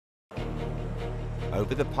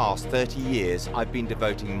Over the past 30 years, I've been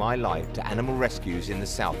devoting my life to animal rescues in the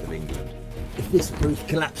south of England. If this booth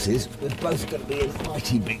collapses, we're both going to be in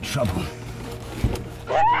mighty big trouble.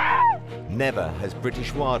 Never has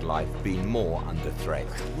British wildlife been more under threat.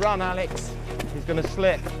 Run, Alex. He's going to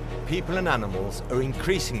slip. People and animals are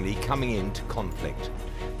increasingly coming into conflict.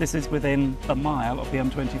 This is within a mile of the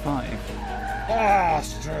M25. Ah,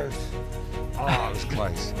 Struth. Oh, it was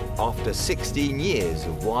close. After 16 years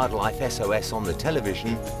of Wildlife SOS on the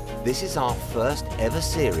television, this is our first ever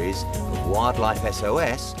series of Wildlife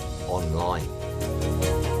SOS online.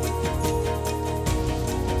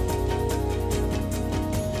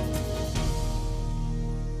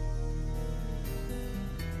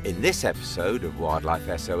 In this episode of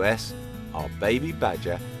Wildlife SOS, our baby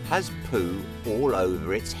badger has poo all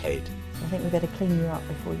over its head. I think we better clean you up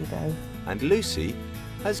before you go. And Lucy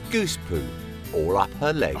has goose poo all up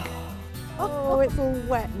her leg. Oh, it's all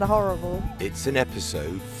wet and horrible. It's an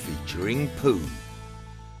episode featuring poo.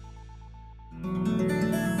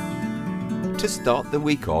 To start the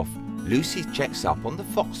week off, Lucy checks up on the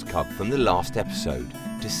fox cub from the last episode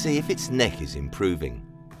to see if its neck is improving.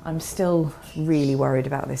 I'm still really worried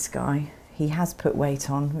about this guy. He has put weight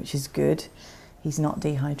on, which is good. He's not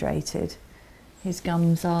dehydrated. His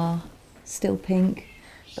gums are still pink,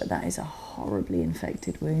 but that is a horribly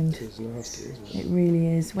infected wound. It's nasty, isn't it? It really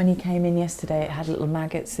is. When he came in yesterday, it had little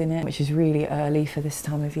maggots in it, which is really early for this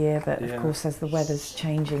time of year, but of course as the weather's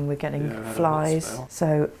changing, we're getting flies.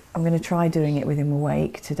 So I'm going to try doing it with him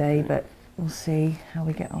awake today, but we'll see how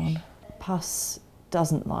we get on. Puss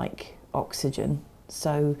doesn't like oxygen,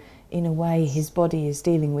 so in a way his body is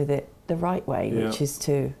dealing with it the right way, which is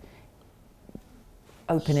to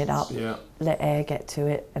open it up, let air get to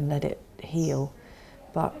it and let it heal.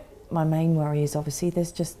 But my main worry is obviously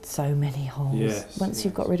there's just so many holes. Once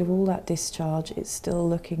you've got rid of all that discharge, it's still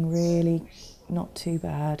looking really not too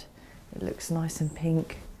bad. It looks nice and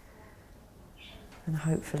pink, and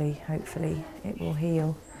hopefully it will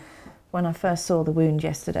heal. When I first saw the wound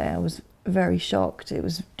yesterday, I was very shocked. It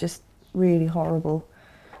was just really horrible,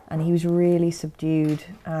 and he was really subdued.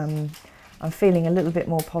 I'm feeling a little bit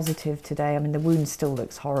more positive today. I mean, the wound still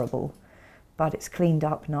looks horrible, but it's cleaned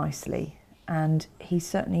up nicely, and he's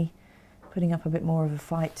certainly putting up a bit more of a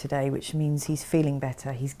fight today, which means he's feeling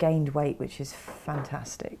better. He's gained weight, which is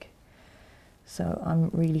fantastic. So I'm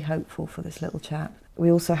really hopeful for this little chap. We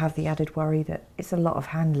also have the added worry that it's a lot of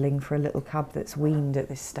handling for a little cub that's weaned at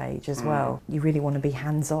this stage as well. You really want to be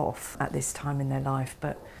hands-off at this time in their life,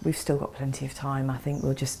 but we've still got plenty of time. I think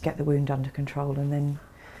we'll just get the wound under control, and then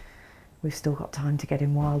we've still got time to get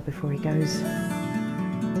him wild before he goes.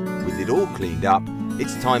 With it all cleaned up,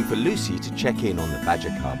 it's time for Lucy to check in on the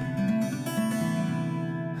badger cub.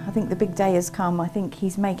 I think the big day has come. I think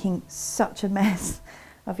he's making such a mess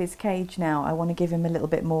of his cage now. I want to give him a little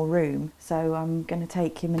bit more room, so I'm going to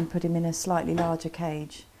take him and put him in a slightly larger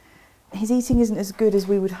cage. His eating isn't as good as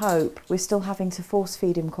we would hope. We're still having to force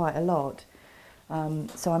feed him quite a lot.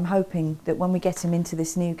 So I'm hoping that when we get him into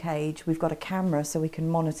this new cage, we've got a camera so we can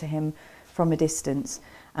monitor him from a distance.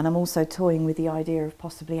 And I'm also toying with the idea of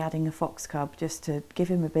possibly adding a fox cub just to give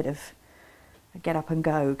him a bit of a get up and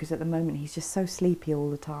go, because at the moment he's just so sleepy all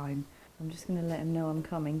the time. I'm just going to let him know I'm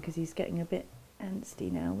coming because he's getting a bit antsy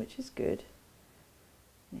now, which is good.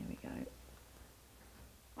 There we go.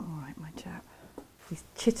 All right, my chap. He's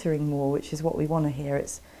chittering more, which is what we want to hear.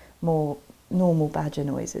 It's more normal badger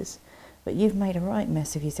noises. But you've made a right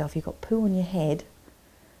mess of yourself. You've got poo on your head,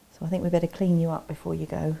 so I think we better clean you up before you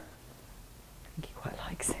go. I think he quite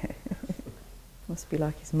likes it. Must be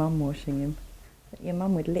like his mum washing him. But your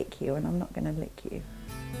mum would lick you, and I'm not going to lick you.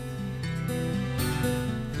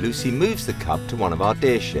 Lucy moves the cub to one of our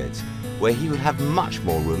deer sheds, where he will have much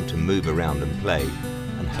more room to move around and play,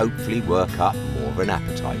 and hopefully work up more of an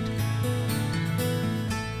appetite.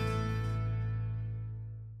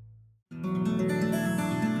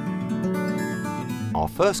 Our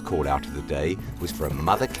first call out of the day was for a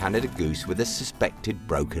mother Canada goose with a suspected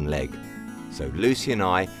broken leg. So Lucy and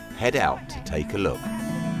I head out to take a look.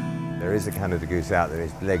 There is a Canada Goose out there.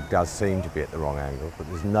 His leg does seem to be at the wrong angle, but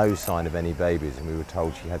there's no sign of any babies, and we were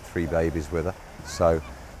told she had 3 babies with her. So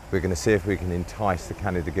we're going to see if we can entice the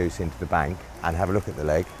Canada Goose into the bank and have a look at the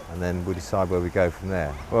leg, and then we'll decide where we go from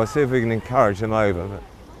there. Well, I'll see if we can encourage them over, but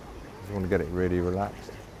I want to get it really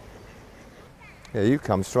relaxed. Yeah, you'd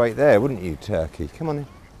come straight there, wouldn't you, Turkey? Come on in.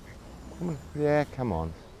 Come on. Yeah, come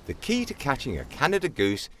on. The key to catching a Canada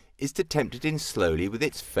Goose is to tempt it in slowly with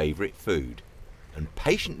its favourite food, and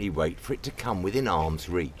patiently wait for it to come within arm's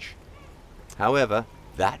reach. However,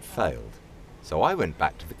 that failed, so I went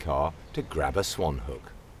back to the car to grab a swan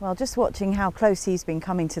hook. Well, just watching how close he's been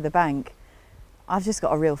coming to the bank, I've just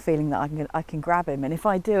got a real feeling that I can grab him, and if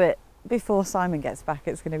I do it before Simon gets back,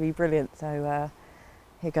 it's going to be brilliant. So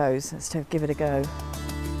here goes. Let's give it a go.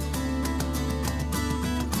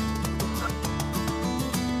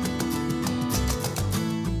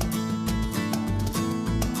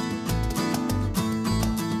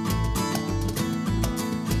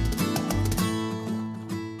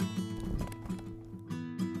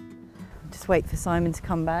 Just wait for Simon to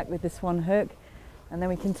come back with this one hook, and then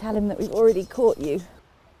we can tell him that we've already caught you.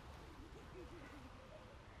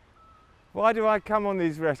 Why do I come on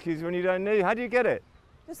these rescues when you don't need? How do you get it?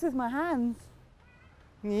 Just with my hands.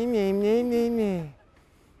 Never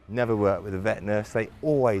worked with a vet nurse. They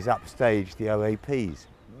always upstage the OAPs.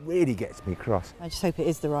 Really gets me cross. I just hope it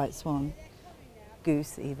is the right swan.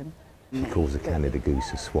 Goose, even. She calls a Canada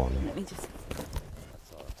Goose a swan. Let me just...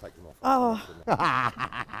 Oh.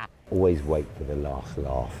 Always wait for the last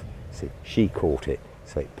laugh. See, she caught it,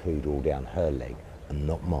 so it pooed all down her leg and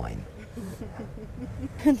not mine.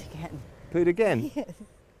 And again. Pooed again? Yes.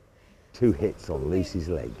 2 hits on Lucy's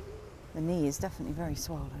leg. The knee is definitely very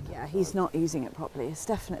swollen. Yeah, he's not using it properly. It's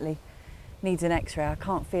definitely needs an x-ray. I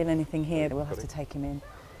can't feel anything here. We'll have to take him in.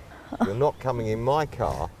 You're not coming in my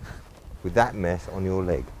car with that mess on your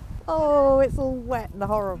leg. Oh, it's all wet and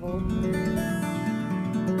horrible.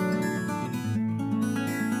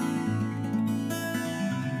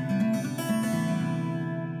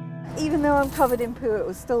 Even though I'm covered in poo, it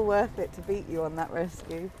was still worth it to beat you on that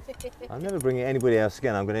rescue. I'll never bring anybody else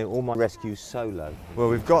again. I'm going to do all my rescues solo. Well,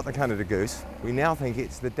 we've got the Canada Goose. We now think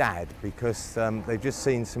it's the dad because they've just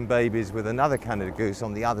seen some babies with another Canada Goose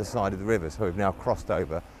on the other side of the river, so we've now crossed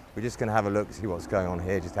over. We're just going to have a look, see what's going on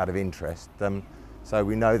here, just out of interest. So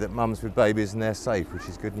we know that mum's with babies and they're safe, which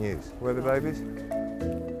is good news. Where are the babies?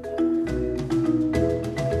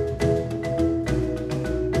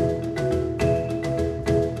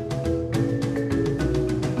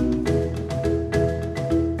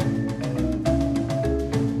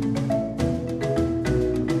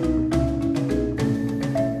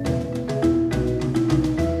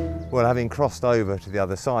 Well, having crossed over to the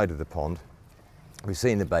other side of the pond, we've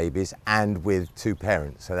seen the babies and with 2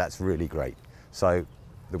 parents, so that's really great. So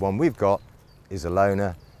the one we've got is a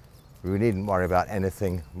loner. We needn't worry about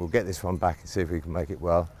anything. We'll get this one back and see if we can make it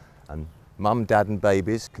well. And mum, dad and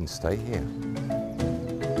babies can stay here.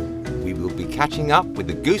 We will be catching up with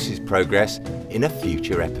the goose's progress in a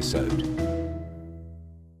future episode.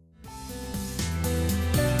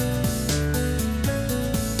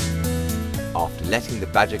 After letting the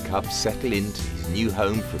badger cub settle into his new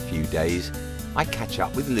home for a few days, I catch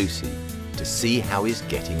up with Lucy to see how he's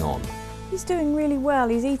getting on. He's doing really well,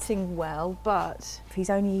 he's eating well, but he's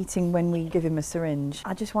only eating when we give him a syringe.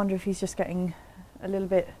 I just wonder if he's just getting a little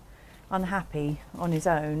bit unhappy on his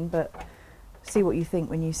own, but see what you think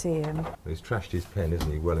when you see him. He's trashed his pen,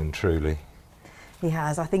 isn't he, well and truly? He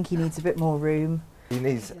has. I think he needs a bit more room. He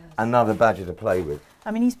needs another badger to play with.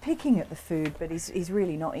 I mean, he's picking at the food, but he's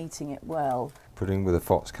really not eating it well. Putting with a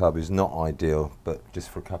fox cub is not ideal, but just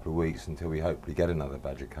for a couple of weeks until we hopefully get another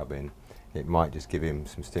badger cub in, it might just give him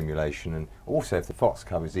some stimulation. And also, if the fox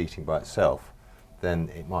cub is eating by itself, then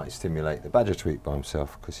it might stimulate the badger to eat by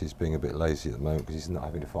himself, because he's being a bit lazy at the moment because he's not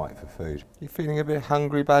having to fight for food. You feeling a bit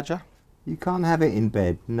hungry, badger? You can't have it in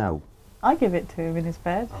bed, no. I give it to him in his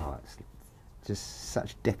bed. Oh, it's just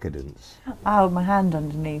such decadence. I hold my hand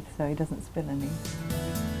underneath so he doesn't spill any.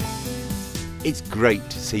 It's great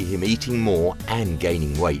to see him eating more and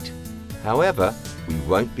gaining weight. However, we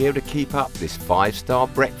won't be able to keep up this 5-star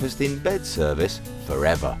breakfast in bed service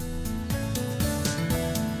forever.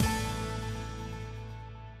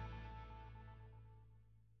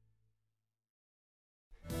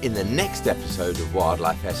 In the next episode of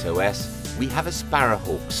Wildlife SOS, we have a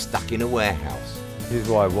sparrowhawk stuck in a warehouse. This is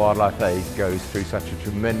why Wildlife Aid goes through such a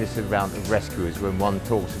tremendous amount of rescues when one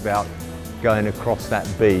talks about going across that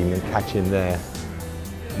beam and catching there.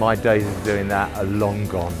 My days of doing that are long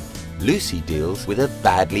gone. Lucy deals with a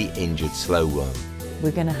badly injured slow worm.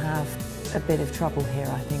 We're going to have a bit of trouble here,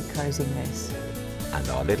 I think, closing this. And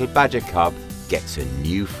our little badger cub gets a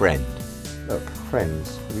new friend. Look,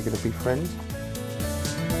 friends. Are we going to be friends?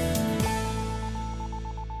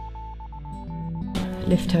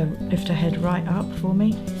 Lift her head right up for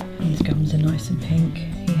me. His gums are nice and pink.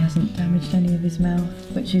 He hasn't damaged any of his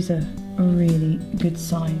mouth, which is a really good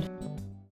sign.